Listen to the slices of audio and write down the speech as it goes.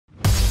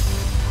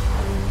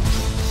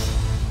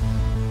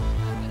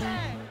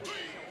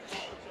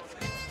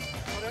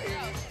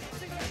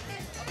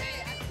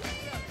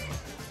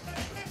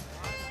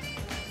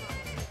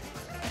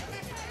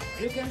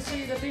You can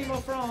see the team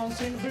of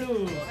France in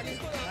blue.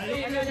 A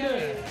Liga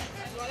 2.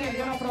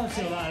 Kérgen a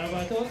francia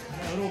válogatott.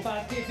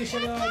 Európát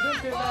képviseli a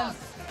döntőben.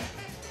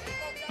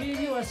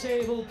 Team USA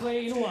will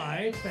play in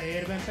white.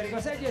 Fehérben pedig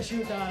az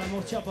Egyesült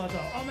Államok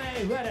csapata,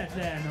 amely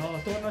veretlen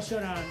a torna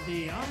során.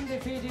 The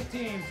undefeated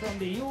team from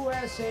the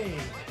USA.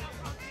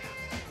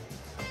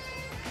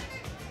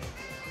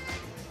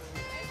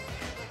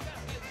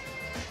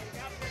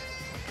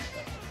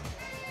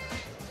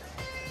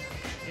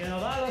 Jön a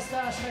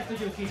választás, meg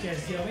tudjuk ki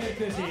kezdi a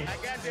mérkőzést.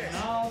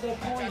 Now the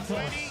point toss.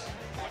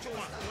 What you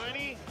want,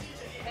 20?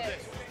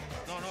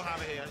 No, no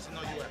have it here, this is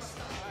no US.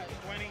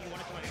 20, you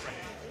want a 20 right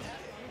here.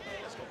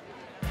 Let's go.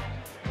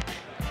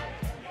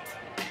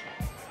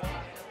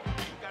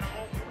 You got a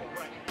roll,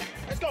 right.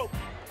 Let's go.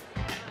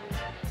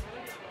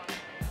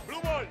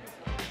 Blue ball.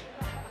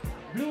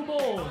 Blue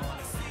ball.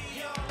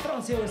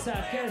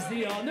 Franciaország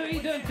kezdi a női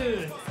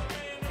döntőt.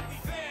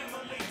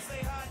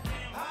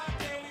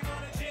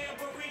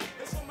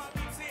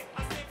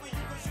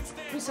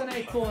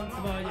 21 pont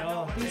vagy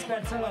a 10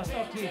 perc alatt,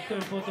 aki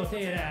több pontot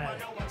ér el.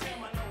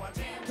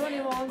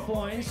 21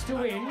 points to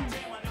win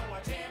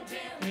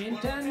in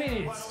 10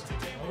 minutes.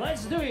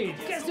 Let's do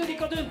it!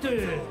 Kezdődik a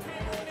döntő!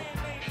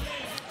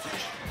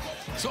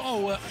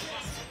 So,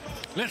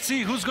 let's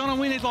see who's gonna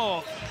win it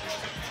all.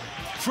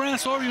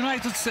 France or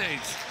United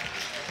States?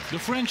 The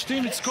French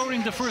team is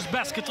scoring the first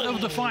basket of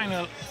the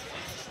final.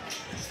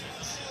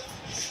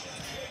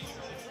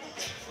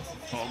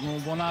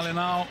 Bonale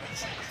now.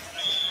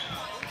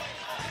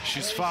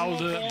 She's fouled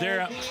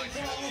there.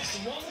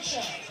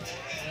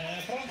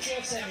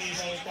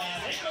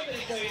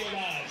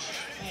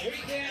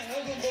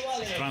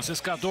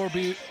 Francesca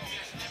Dorby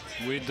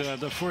with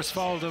the first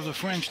foul of the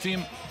French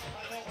team.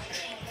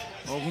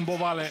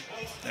 Ogunbowale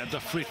at the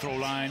free throw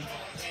line,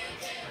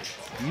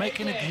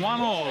 making it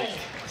 1-all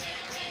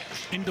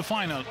in the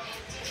final.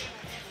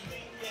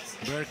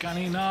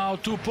 Berkani now,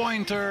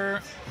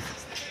 two-pointer.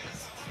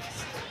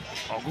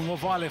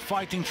 Ogunbowale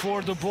fighting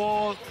for the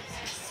ball.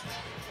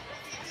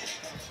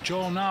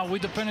 Joe now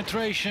with the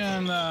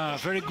penetration,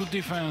 very good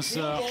defense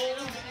of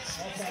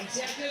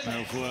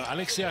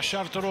Alexia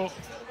Chartereau.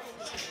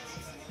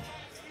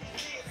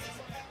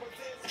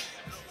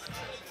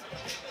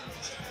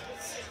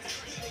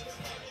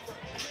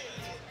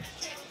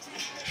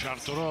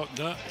 Chartereau,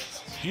 the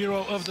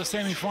hero of the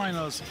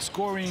semifinals,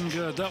 scoring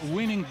the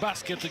winning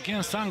basket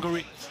against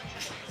Hungary.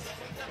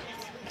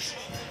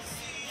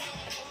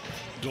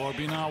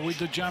 Dorby now with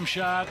the jump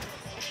shot.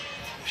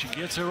 She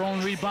gets her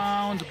own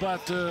rebound,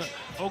 but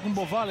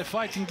Ogunbowale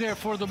fighting there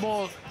for the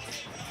ball.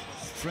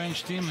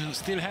 French team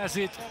still has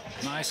it.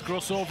 Nice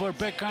crossover,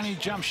 Berkani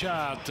jump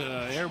shot.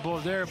 Air ball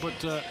there, but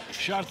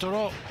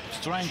Chartereau is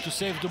trying to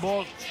save the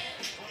ball.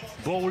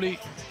 Bowley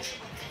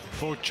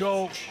for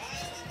Cho.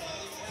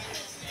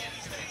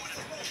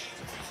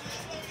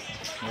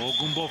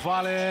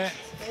 Ogunbowale,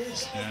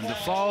 and the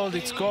foul,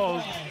 it's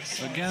called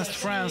against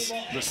France,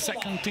 the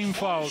second team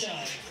foul.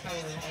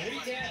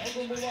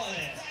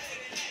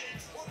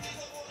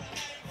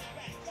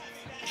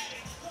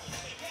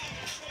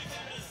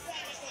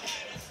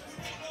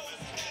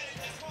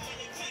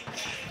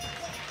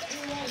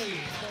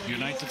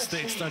 United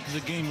States started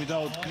the game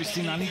without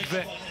Christina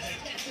Nigve,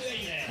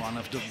 one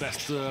of the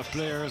best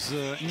players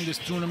in this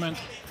tournament.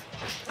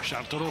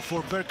 Chartereau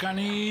for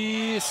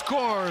Berkani,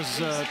 scores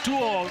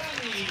 2-all.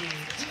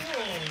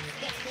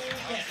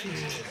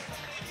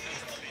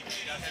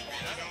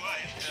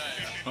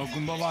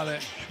 Ogunbowale.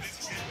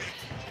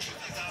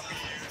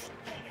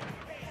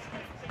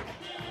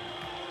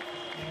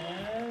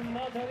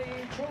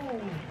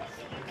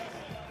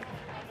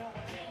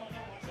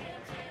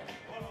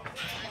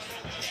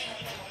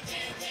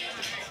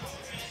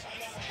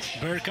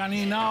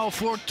 Berkani now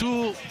for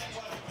two.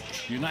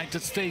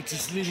 United States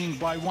is leading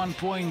by 1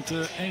 point,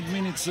 8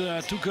 minutes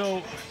to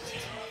go.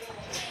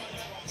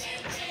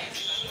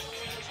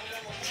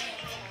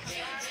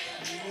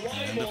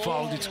 And the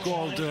foul is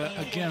called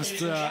against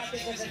the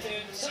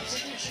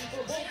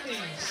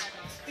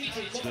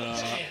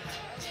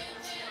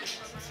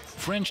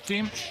French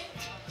team.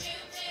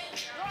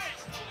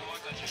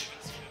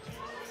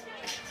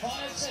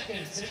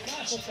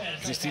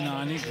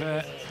 Christina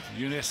Nigve,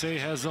 USA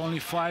has only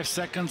 5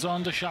 seconds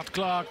on the shot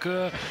clock.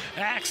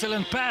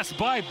 Excellent pass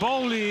by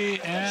Bowley,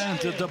 and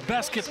the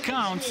basket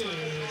counts.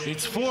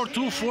 It's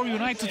 4-2 for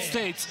United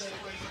States.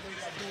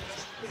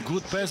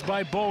 Good pass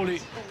by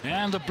Bowley,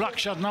 and the block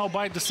shot now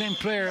by the same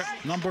player,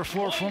 number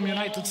 4 from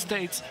United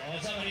States.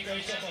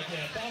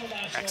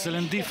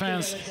 Excellent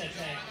defense.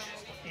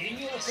 In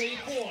USA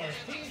 4,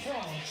 Team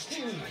France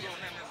 2.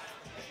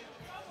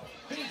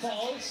 Team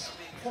fouls,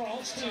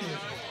 France 2.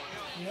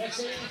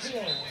 USA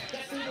 0.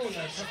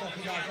 2-0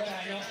 csapatilag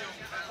aránya.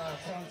 A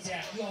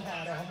franciák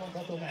javára, ha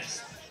mondhatom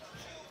ezt.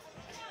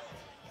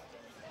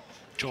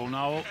 Joe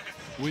now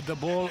with the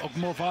ball,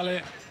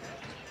 Ogunbowale.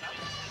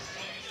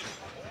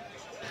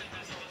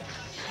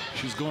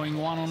 She's going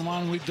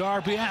one-on-one with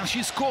Darby, and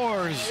she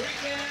scores.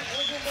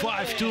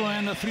 5-2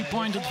 and a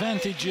 3-point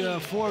advantage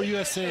for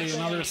USA.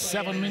 Another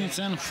 7 minutes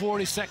and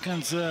 40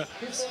 seconds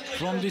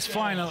from this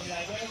final.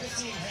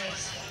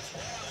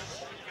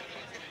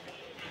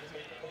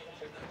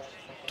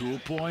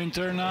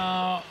 Two-pointer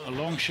now, a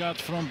long shot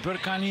from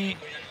Berkani.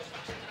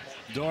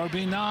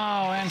 Dorby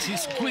now, and he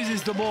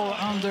squeezes the ball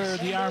under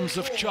the arms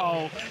of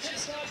Chow.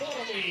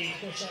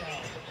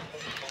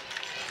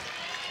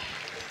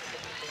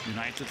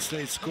 United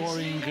States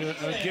scoring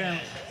again.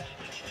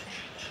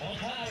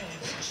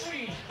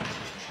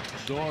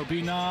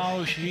 Dorby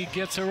now, she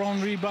gets her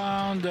own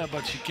rebound,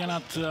 but she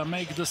cannot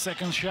make the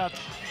second shot.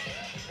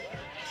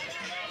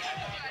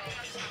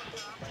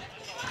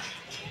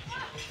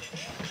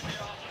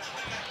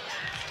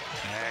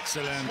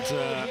 Excellent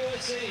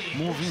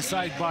move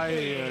inside by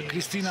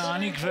Kristina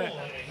Anikve.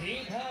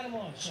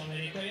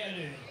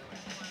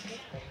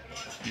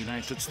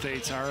 United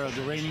States are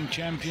the reigning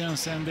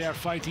champions and they are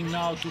fighting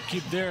now to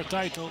keep their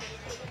title.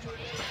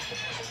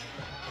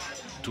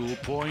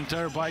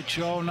 Two-pointer by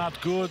Cho, not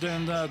good,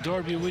 and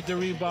Dorby with the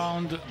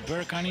rebound.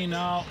 Berkani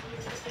now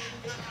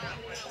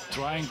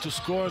trying to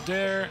score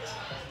there.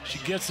 She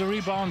gets the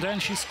rebound and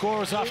she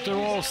scores after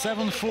all,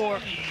 7-4.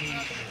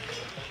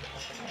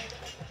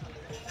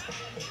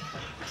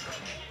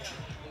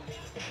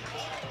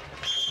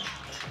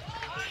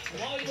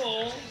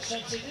 Volleyball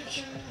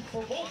substitution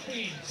for both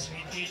teams.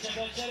 Mindkét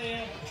csapat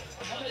cserél,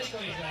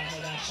 amerikai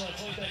támadással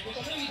folytatjuk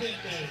a női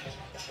döntőt.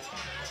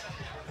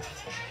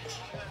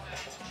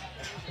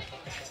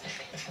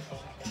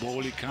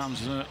 Bowley comes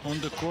on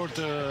the court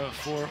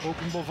for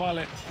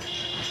Okunbowale.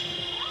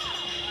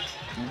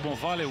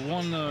 Okunbowale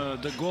won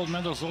the gold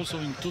medals also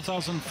in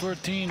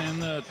 2013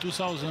 and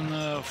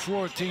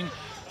 2014.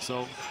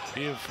 So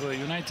if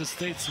United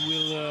States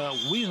will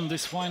win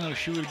this final,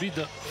 she will be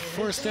the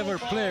first ever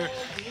player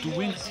to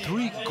win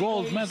 3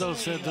 gold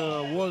medals at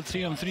the World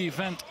 3x3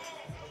 event.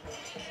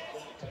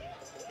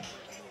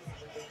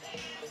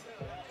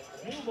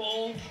 New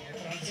ball,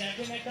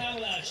 franciák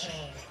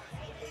megtámadással.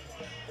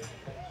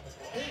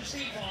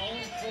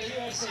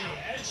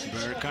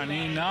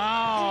 Berkani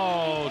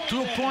now,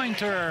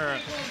 two-pointer,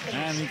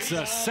 and it's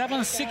a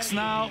 7-6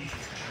 now.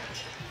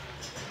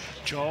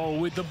 Cho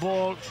with the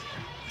ball.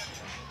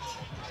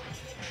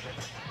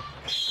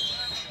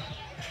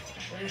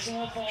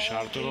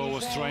 Chartoro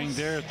was trying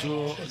there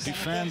to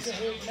defend,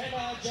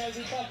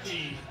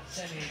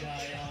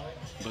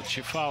 but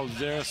she fouled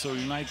there, so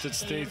United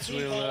States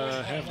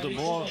will have the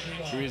ball.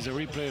 Here is a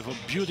replay of a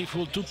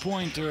beautiful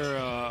two-pointer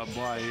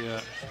by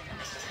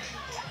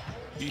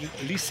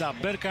Lisa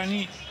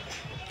Berkani.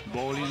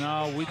 Bowley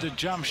now with the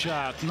jump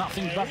shot,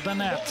 nothing but the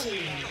net.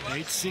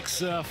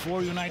 8-6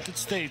 for United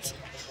States.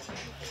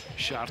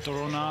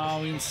 Chartoro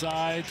now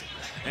inside.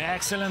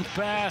 Excellent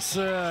pass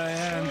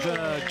and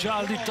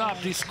Jaldi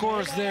Tapdi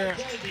scores there.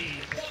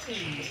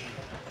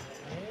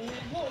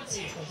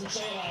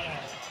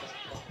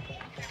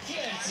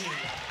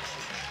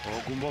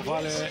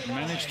 Okunbowale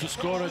managed to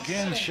score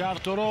again.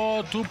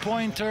 Chartoro,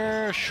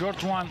 two-pointer,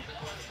 short one.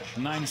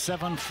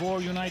 9-7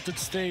 for United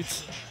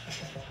States.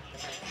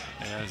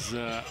 As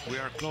we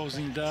are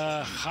closing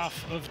the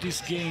half of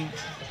this game.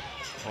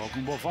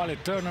 Okunbowale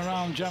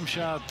turnaround jump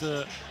shot.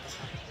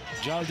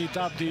 Jaldi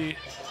Tapdi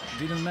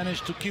didn't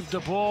manage to keep the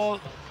ball,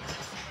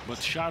 but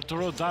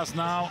Chartoro does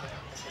now.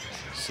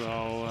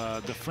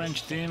 So the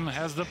French team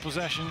has the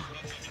possession.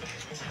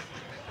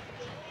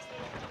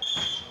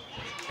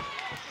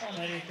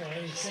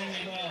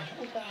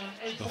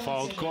 The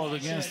foul called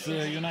against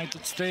the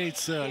United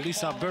States.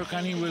 Lisa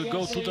Berkani will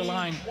go to the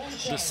line.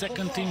 The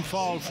second team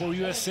foul for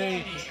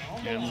USA,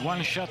 and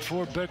one shot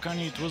for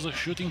Berkani. It was a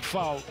shooting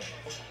foul.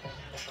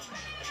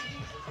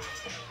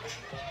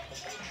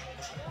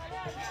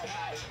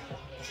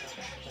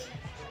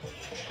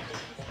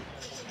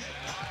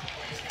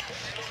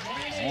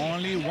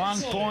 Only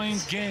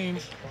 1-point game.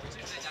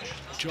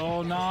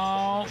 Cho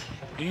now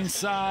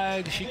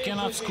inside, she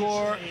cannot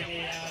score.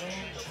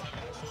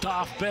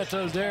 Tough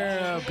battle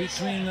there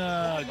between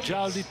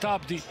Jaldi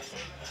Tapdi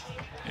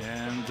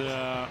and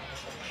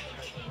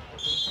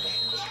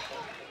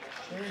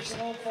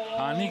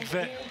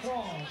Anikve.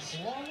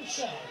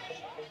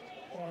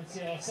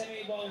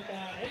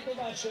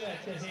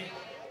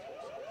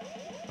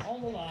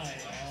 On the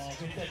line, a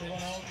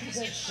büntetővonal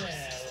 10-essel,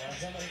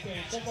 az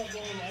amerikai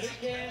csapatból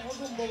Enrique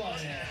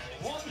Okunbowale.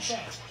 One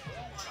shot.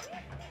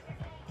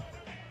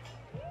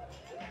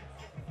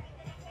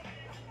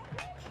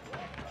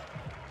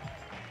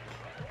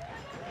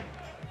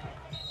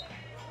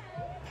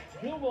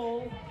 Blue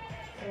ball,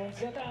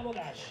 francia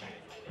támadás.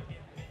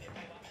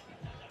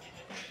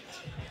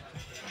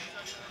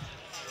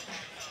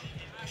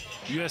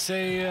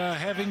 USA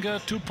having a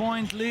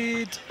 2-point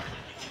lead.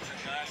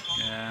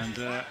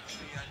 And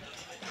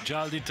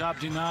Jaldi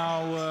Tapdi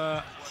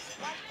now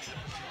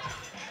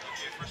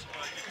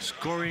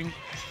scoring,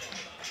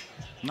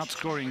 not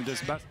scoring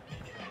this, but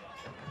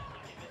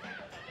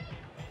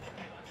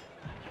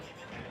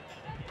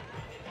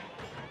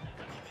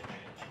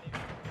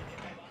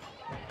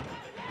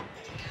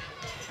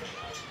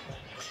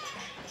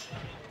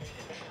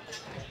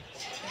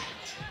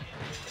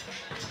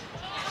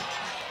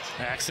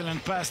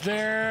Excellent pass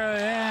there,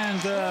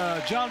 and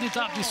Jaldi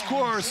Tapdi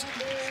scores.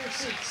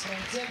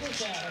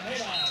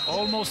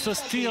 Almost a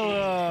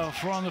steal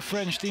from the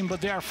French team, but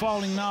they are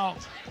fouling now.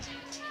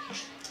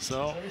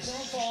 So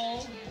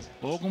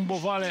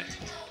Ogunbowale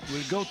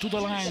will go to the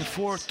line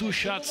for 2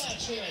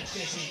 shots,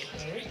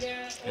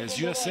 as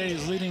USA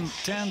is leading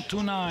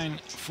 10-9,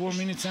 4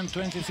 minutes and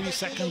 23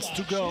 seconds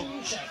to go.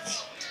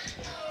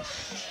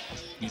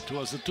 It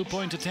was a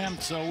 2-point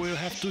attempt, so we'll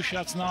have 2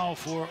 shots now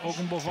for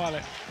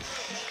Ogunbowale.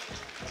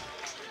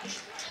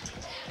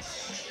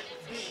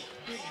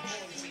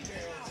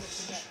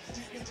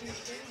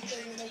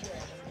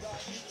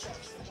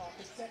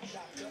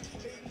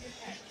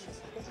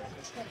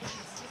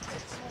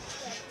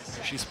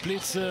 She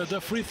splits the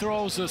free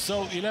throws,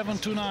 so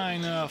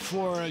 11-9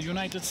 for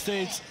United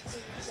States.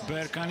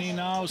 Berkani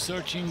now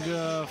searching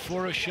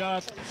for a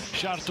shot.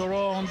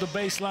 Chartoro on the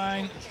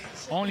baseline.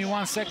 Only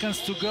 1 second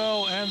to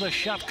go, and a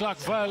shot clock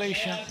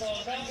violation.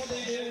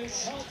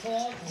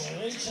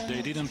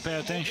 They didn't pay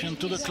attention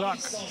to the clock.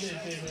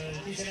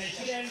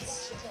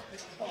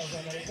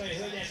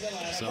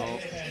 So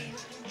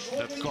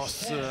that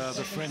costs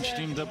the French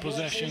team the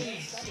possession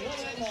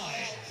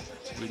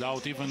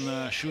without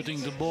even shooting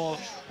the ball.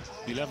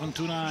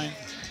 11-9.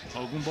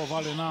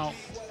 Ogunbowale now,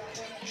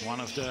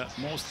 one of the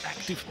most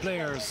active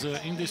players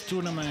in this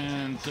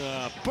tournament.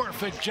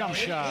 Perfect jump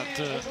shot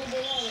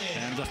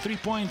and a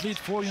 3-point lead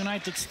for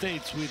United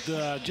States with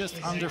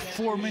just under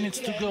 4 minutes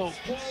to go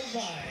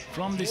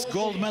from this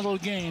gold medal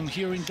game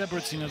here in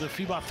Debrecen at the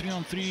FIBA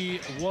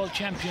 3x3 World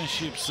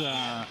Championships.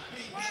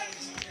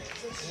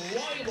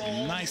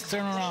 Nice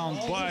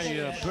turnaround by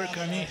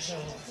Berkani,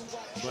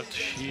 but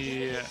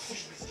she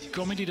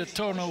committed a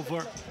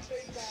turnover.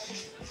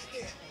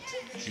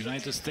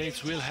 United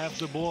States will have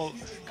the ball.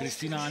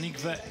 Cristina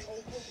Anikve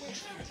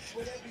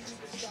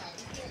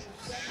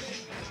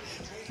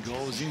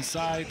goes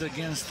inside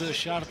against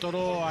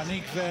Chartoro.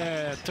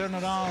 Anikve turn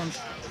around.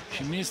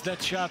 She missed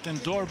that shot, and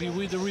Dorby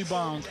with the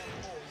rebound.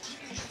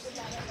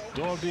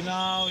 Dorby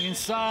now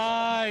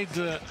inside.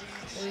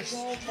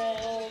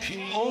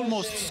 She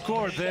almost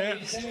scored there.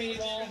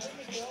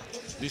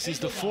 This is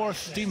the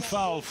 4th team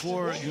foul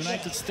for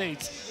United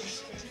States.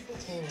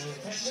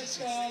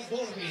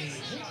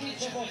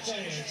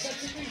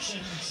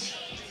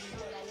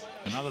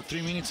 Another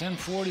 3 minutes and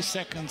 40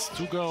 seconds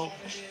to go.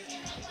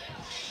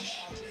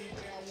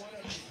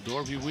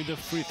 Dorby with a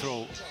free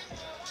throw.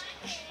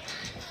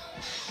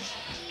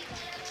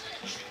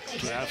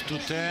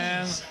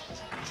 12-10.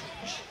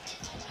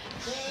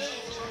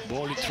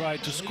 Boli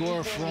tried to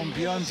score from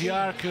beyond the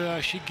arc.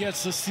 She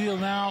gets the steal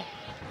now.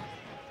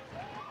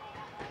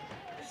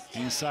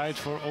 Inside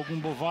for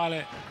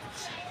Ogunbowale.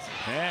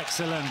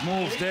 Excellent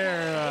move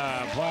there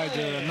by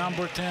the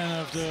number 10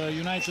 of the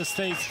United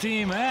States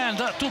team, and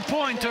a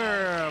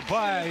 2-pointer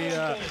by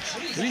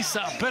Lisa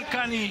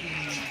Berkani.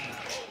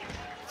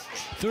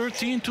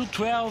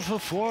 13-12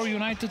 for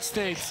United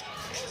States.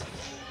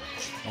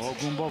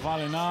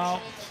 Ogunbowale now.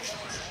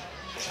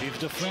 If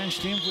the French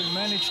team will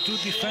manage to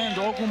defend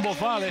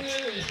Ogunbowale,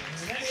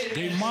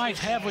 they might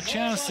have a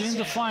chance in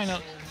the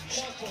final.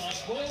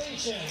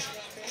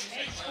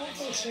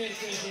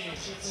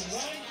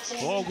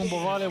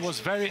 Ogunbowale was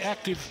very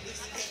active,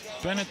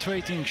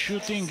 penetrating,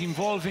 shooting,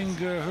 involving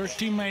her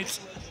teammates.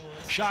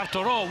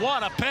 Chartoro,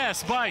 what a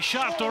pass by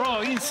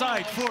Chartoro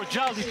inside for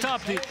Jaldi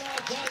Tapdi.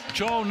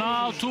 Joe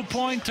now,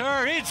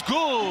 2-pointer, it's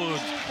good!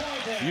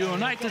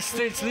 United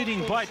States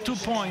leading by 2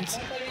 points.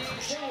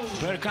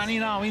 Berkani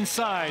now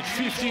inside,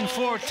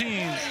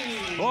 15-14.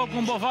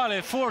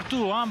 Ogunbowale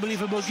 4-2,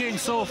 unbelievable game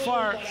so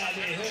far.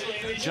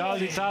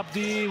 Jaldi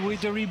Tapdi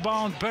with the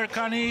rebound.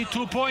 Berkani,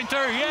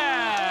 2-pointer,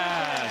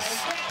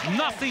 yes!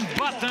 Nothing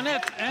but the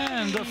net,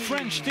 and the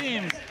French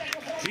team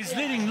is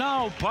leading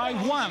now by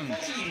 1.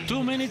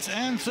 2 minutes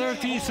and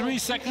 33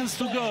 seconds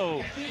to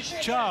go.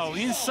 Chow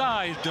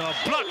inside,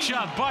 block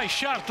shot by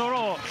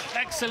Chartoro.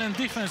 Excellent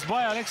defense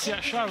by Alexia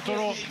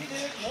Chartoro.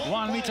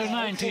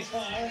 1.90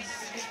 m.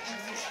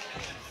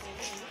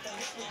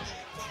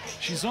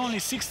 She's only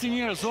 16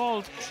 years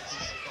old,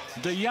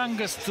 the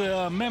youngest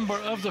member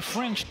of the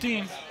French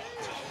team.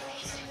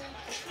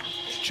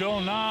 Chow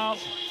now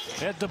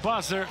at the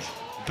buzzer.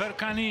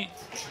 Berkani.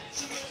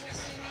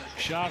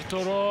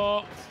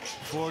 Chartoro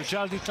for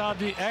Jaldi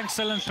Tapdi,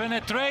 excellent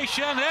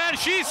penetration, and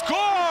she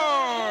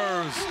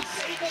scores!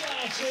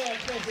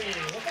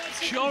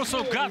 She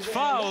also got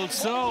fouled,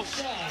 so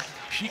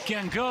she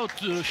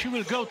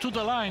will go to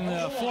the line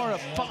for a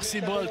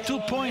possible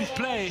 2-point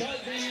play.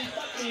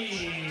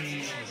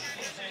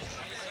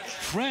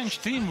 French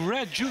team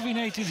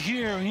rejuvenated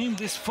here in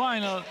this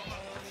final.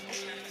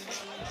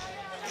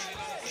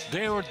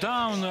 They were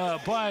down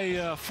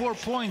by 4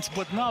 points,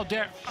 but now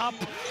they're up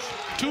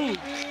 2.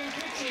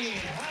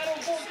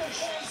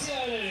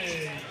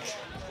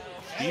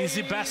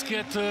 Easy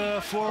basket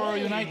for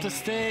United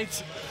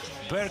States.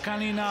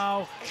 Berkani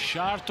now.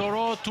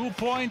 Chartoro,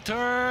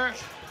 2-pointer.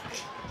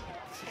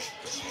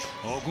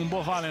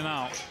 Ogunbowale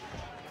now.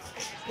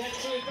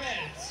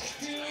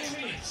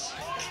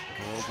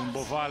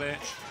 Ogunbowale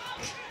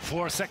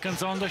 4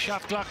 seconds on the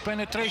shot clock.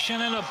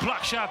 Penetration and a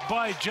block shot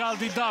by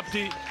Jaldi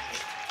Dabdi.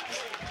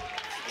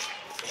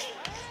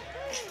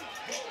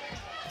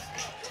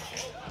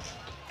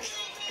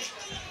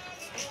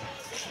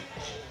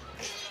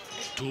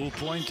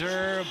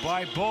 Two-pointer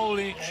by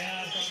Bowley.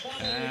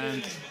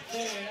 And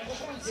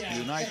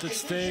United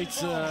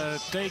States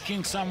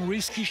taking some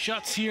risky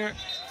shots here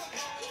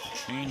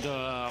in the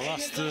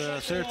last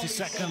 30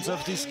 seconds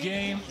of this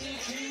game.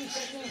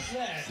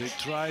 They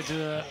tried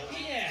a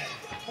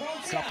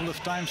couple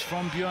of times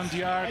from beyond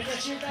the arc.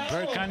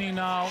 Berkani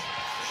now.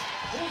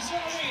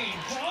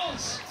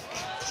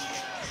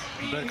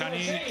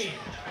 Berkani,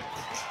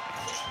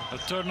 a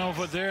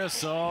turnover there,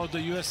 so the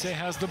USA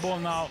has the ball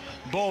now.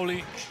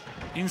 Bowley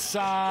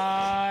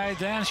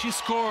inside, and she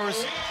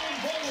scores.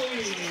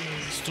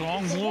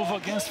 Strong move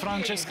against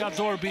Francesca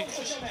Dorbi.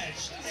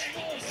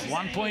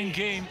 1-point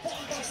game.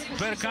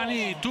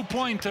 Berkani,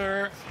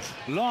 two-pointer,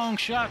 long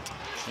shot,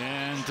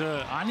 and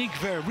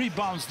Anikve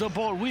rebounds the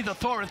ball with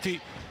authority.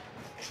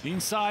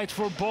 Inside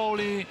for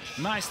Bowley,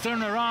 nice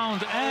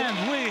turnaround, and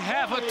we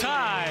have a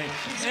tie.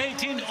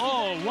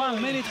 18-all,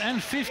 1 minute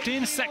and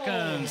 15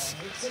 seconds.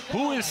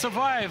 Who will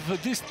survive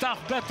this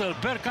tough battle?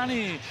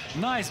 Berkani,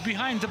 nice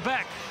behind the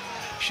back.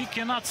 She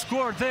cannot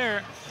score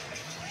there.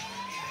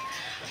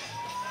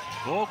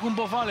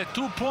 Ogumbovale,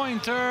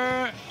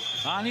 two-pointer.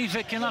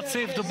 Anive cannot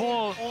save the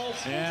ball,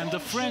 and the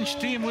French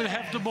team will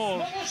have the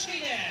ball.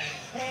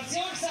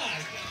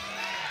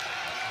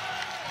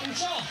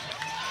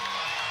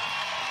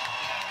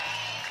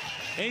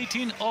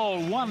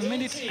 18-all, 1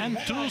 minute and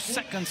 2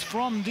 seconds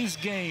from this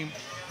game.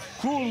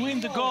 Who will win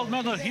the gold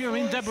medal here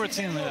in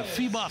Debrecen?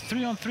 FIBA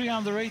 3x3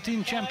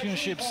 Under-18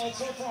 Championships.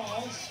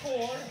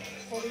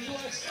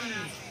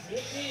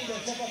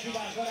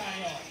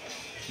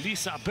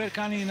 Lisa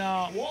Berkani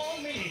now.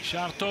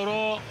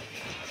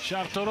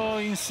 Chartoro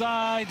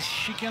inside.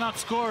 She cannot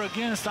score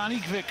against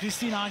Anikve.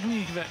 Kristina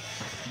Anikve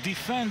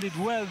defended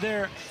well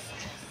there.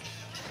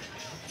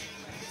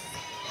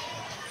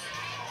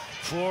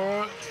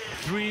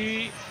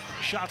 4-3.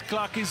 Shot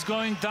clock is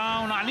going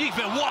down.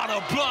 Anikve, what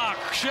a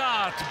block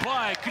shot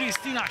by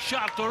Kristina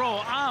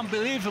Chartoro.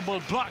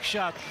 Unbelievable block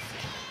shot.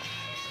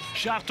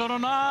 Chartoro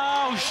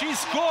now, she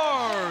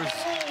scores!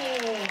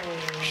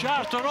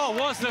 Chartoro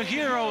was the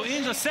hero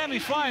in the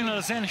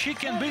semi-finals, and she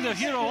can be the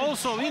hero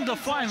also in the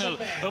final.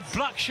 A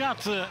block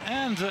shot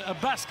and a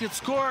basket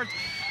scored.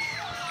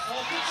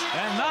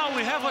 And now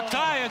we have a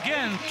tie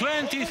again.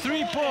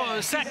 23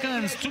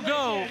 seconds to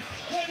go.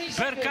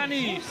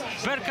 Berkani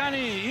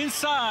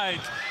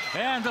inside.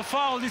 And the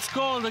foul is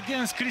called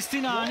against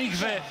Kristina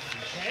Anikve.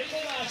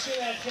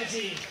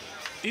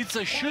 It's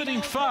a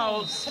shooting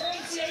foul,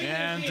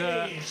 and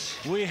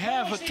we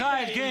have a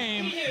tied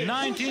game.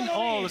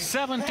 19-all,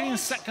 17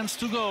 seconds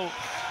to go.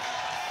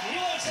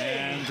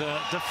 And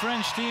the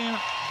French team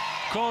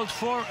called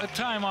for a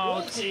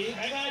timeout.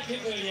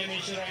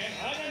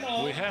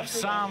 We have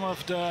some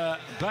of the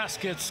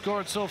baskets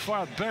scored so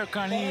far.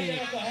 Berkani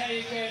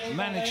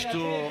managed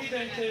to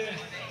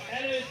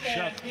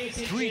shot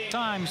 3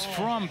 times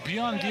from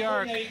beyond the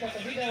arc.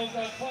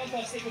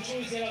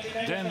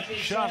 Then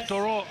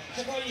Chartoro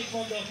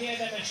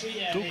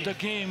took the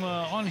game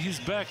on his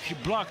back. He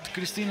blocked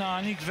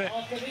Kristina Anikve.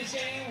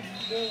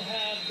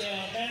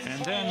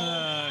 And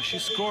then she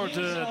scored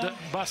the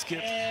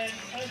basket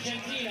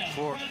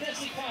for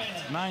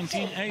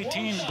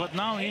 19-18. But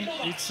now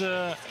it's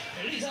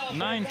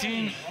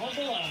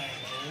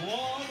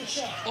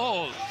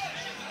 19-all.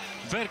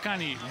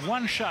 Berkani,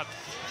 one shot.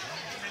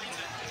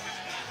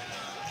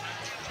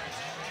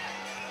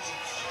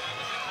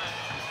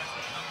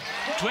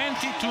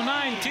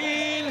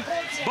 20-19,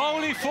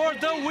 Bowley for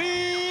the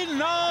win,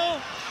 no!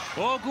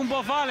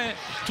 Ogumbovale,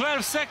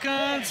 12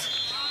 seconds.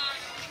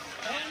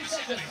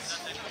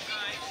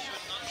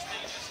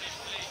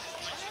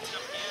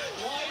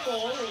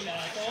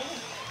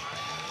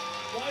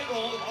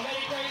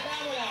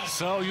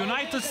 So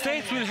United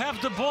States will have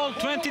the ball.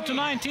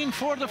 20-19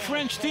 for the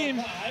French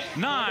team.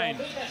 9,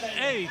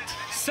 8,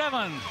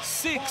 7,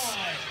 6,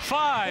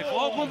 5.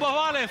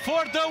 Ogumbovale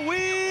for the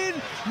win.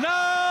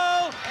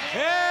 No!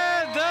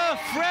 And the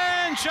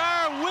French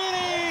are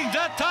winning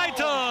the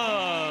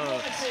title.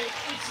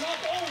 It's not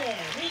over.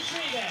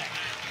 Retrigger.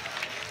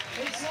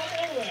 It's not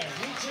over.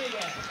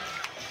 Retrigger.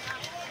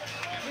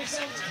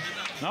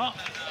 No,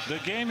 the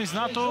game is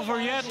not over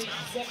yet.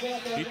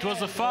 It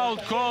was a foul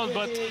call,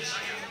 but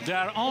there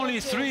are only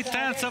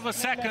 3/10 of a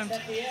second.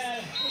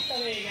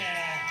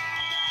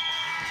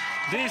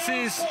 This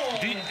is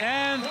the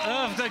end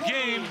of the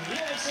game.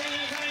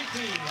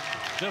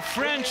 The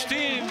French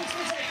team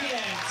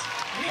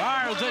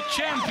are the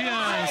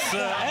champions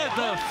at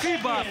the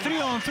FIBA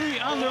 3x3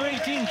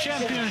 Under-18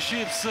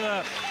 Championships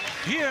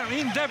here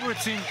in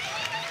Debrecen.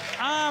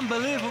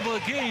 Unbelievable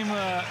game.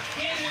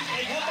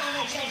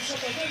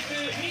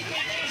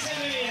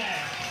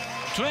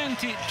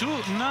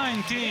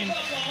 20-19.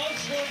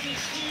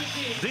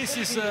 This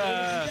is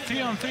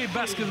 3x3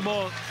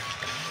 basketball.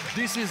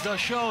 This is the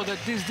show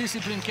that this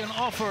discipline can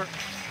offer.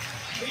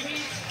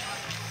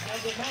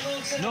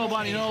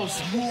 Nobody knows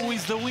who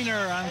is the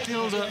winner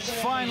until the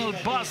final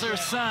buzzer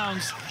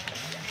sounds.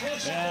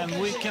 And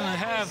we can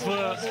have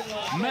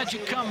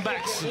magic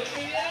comebacks.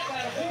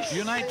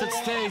 United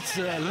States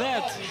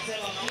led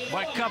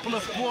by a couple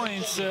of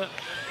points,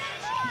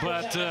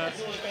 but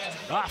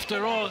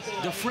after all,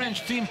 the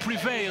French team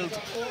prevailed.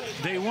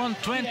 They won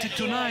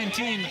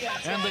 20-19,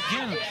 and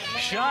again,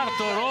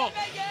 Chartoro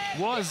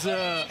was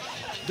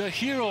the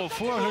hero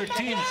for her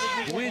team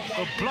with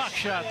a block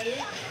shot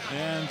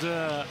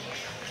and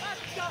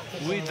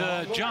with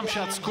a jump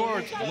shot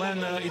scored when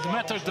it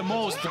mattered the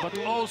most, but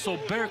also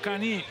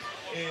Berkani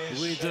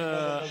with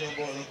a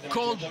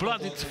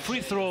cold-blooded free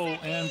throw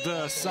and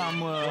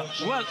some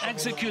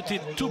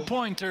well-executed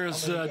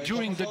two-pointers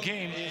during the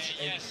game.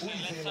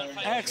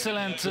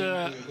 Excellent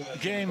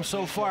game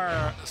so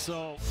far.